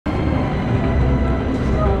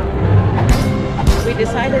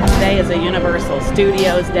decided today is a Universal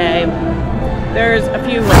Studios day. There's a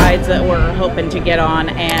few rides that we're hoping to get on,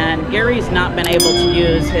 and Gary's not been able to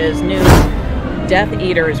use his new Death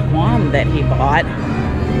Eater's wand that he bought.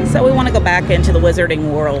 So we want to go back into the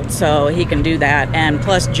wizarding world so he can do that. And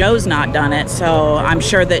plus Joe's not done it, so I'm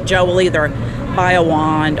sure that Joe will either buy a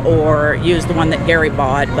wand or use the one that Gary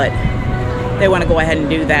bought, but they want to go ahead and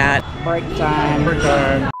do that. Break time. Break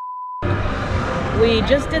time. We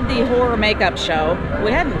just did the horror makeup show.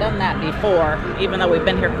 We hadn't done that before, even though we've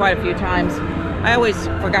been here quite a few times. I always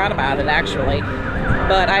forgot about it, actually.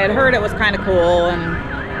 But I had heard it was kind of cool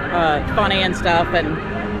and funny and stuff, and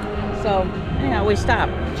so, yeah, we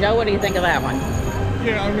stopped. Joe, what do you think of that one?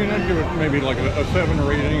 Yeah, I mean, I'd give it maybe like a 7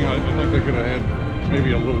 rating. I think they could have had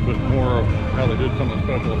maybe a little bit more of how they did some of the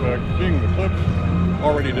special effects. Seeing the clips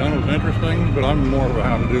already done was interesting, but I'm more of a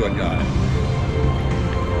how-to-do-it guy.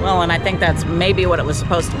 Well, and I think that's maybe what it was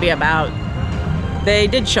supposed to be about. They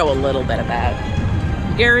did show a little bit of that.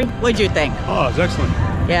 Gary, what'd you think? Oh, it's excellent.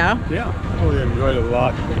 Yeah? Yeah, I really enjoyed it a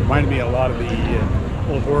lot. It reminded me a lot of the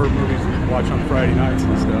old horror movies we watch on Friday nights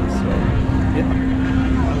and stuff, so yeah,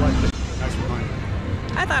 I liked it. Nice reminder.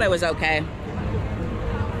 I thought it was okay.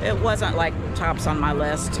 It wasn't like tops on my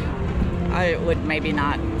list. I would maybe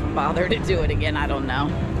not bother to do it again, I don't know.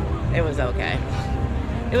 It was okay.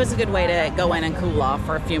 It was a good way to go in and cool off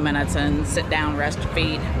for a few minutes and sit down, rest your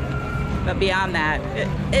feet. But beyond that,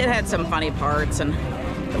 it had some funny parts and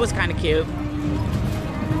it was kind of cute.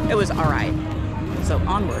 It was all right. So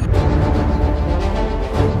onward.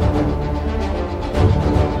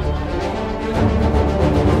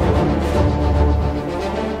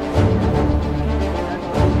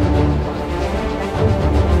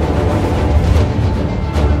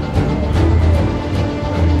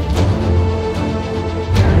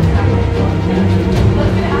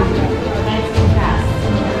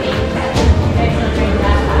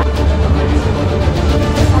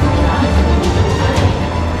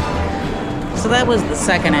 That was the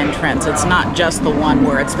second entrance. It's not just the one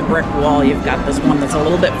where it's the brick wall. You've got this one that's a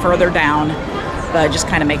little bit further down, but it just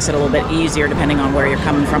kind of makes it a little bit easier depending on where you're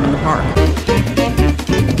coming from in the park.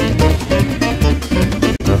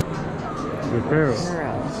 Reparo.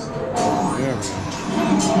 Yeah.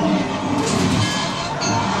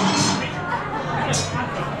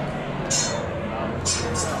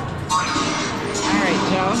 All right,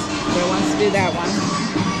 Joe. Joe wants to do that one.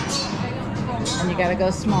 And you gotta go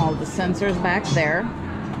small. The sensor's back there.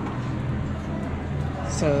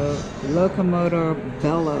 So locomotor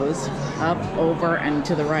bellows up, over, and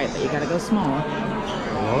to the right, but you gotta go small.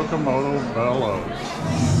 Locomotive bellows.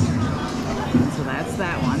 So that's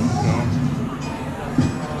that one.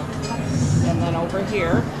 Yeah. And then over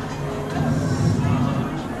here.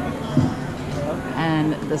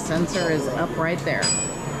 And the sensor is up right there.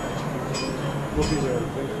 We'll be there.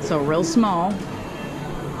 So real small.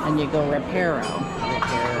 And you go Reparo.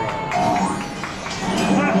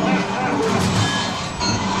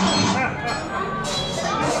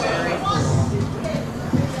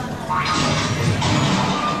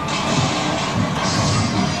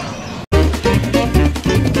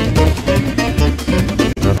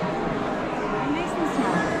 Nice and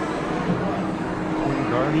small.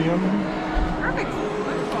 Guardian. Perfect.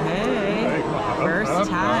 Hey, first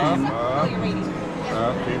time.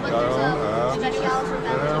 Keep going up. There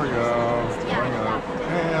we go. Going up.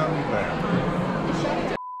 And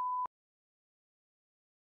down.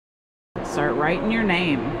 Start writing your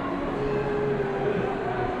name.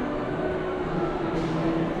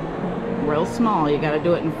 Real small. You got to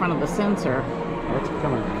do it in front of the sensor. What's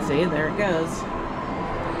coming? See, there it goes.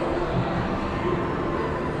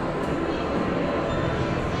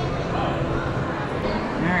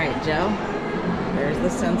 All right, Joe. There's the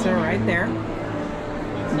sensor right there.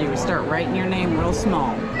 And you start writing your name real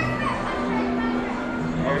small.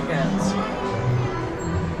 There it goes.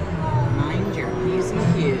 Mind your P's and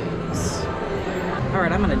Q's. All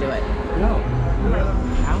right, I'm gonna do it. No.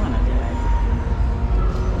 I wanna do it.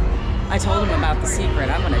 I told him about the secret.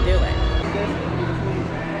 I'm gonna do it.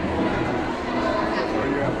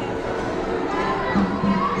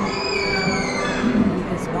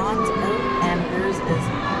 His wand's out and hers is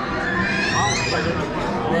off.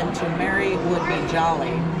 Then to marry would be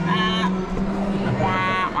jolly.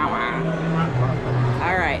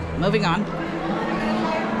 All right, moving on.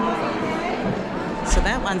 So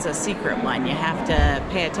that one's a secret one. You have to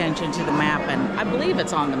pay attention to the map, and I believe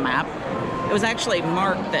it's on the map. It was actually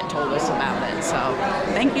Mark that told us about it, so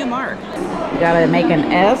thank you, Mark. You gotta make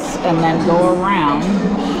an S and then go around.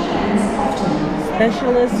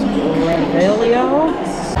 Specialist Revelio.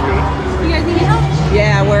 You guys need help?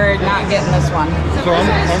 Yeah, we're not not getting this one. So I'm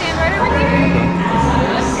Stand right over here.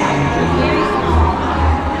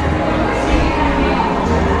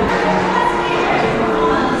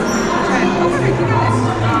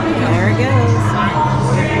 There it goes.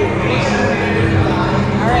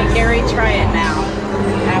 All right, Gary, try it now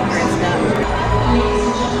after it's done.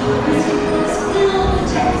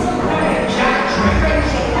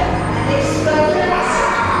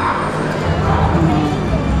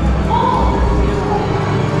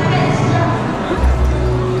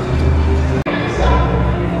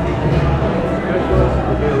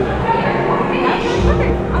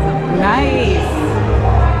 Nice.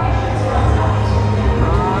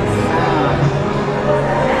 Awesome.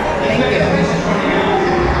 Thank you.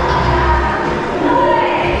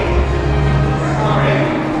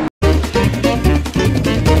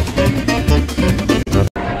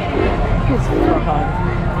 Here's a frog.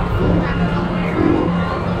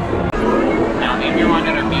 Now, if you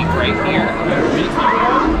wanted a beak right here,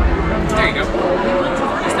 there you go.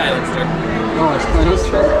 Stylister. Oh, it's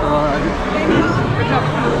Stylister? Alright.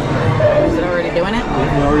 Is it already doing it? We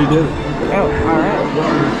already did it. Oh, all right.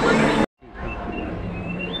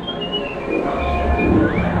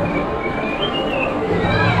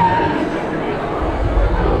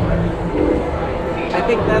 I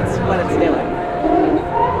think that's what it's doing.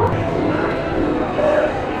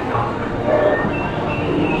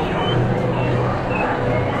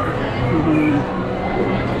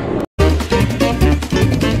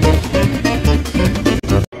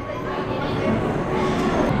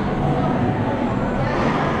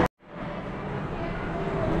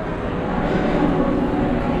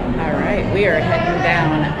 All right, we are heading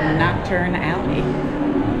down Nocturne Alley.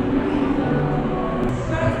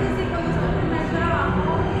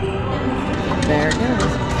 There it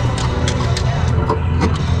goes.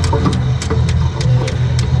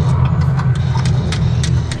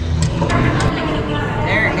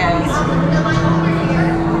 There it goes. There it goes.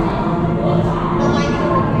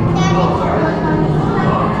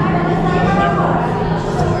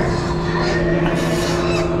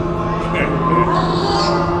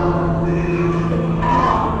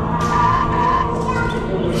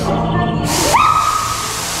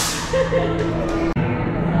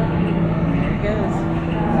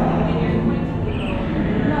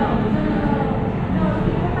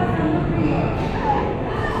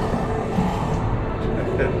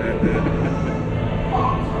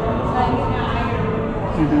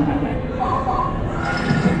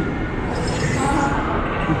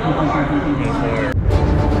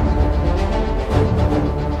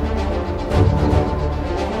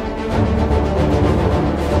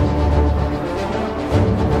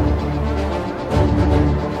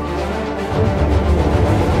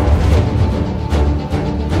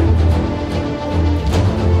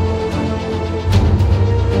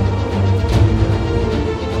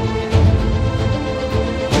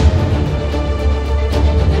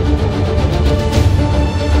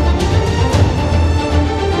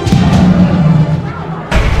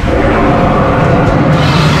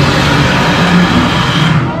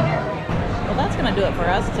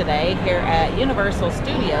 Today here at Universal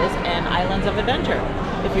Studios and Islands of Adventure.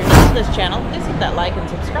 If you're new to this channel, please hit that like and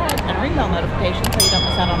subscribe and ring bell notification so you don't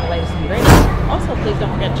miss out on the latest and greatest. Also, please don't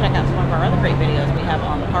forget to check out some of our other great videos we have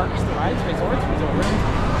on the parks, the rides, resorts, resort rooms,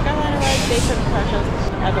 Skyliner rides, day trips, car shows,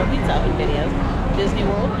 outdoor pizza oven videos, Disney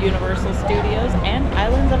World, Universal Studios, and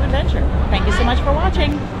Islands of Adventure. Thank you so much for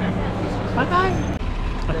watching. Bye-bye.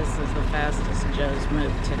 This is the fastest Joe's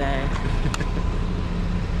moved today.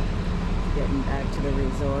 Getting back to the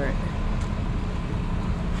resort.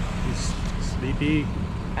 He's sleepy.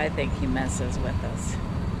 I think he messes with us.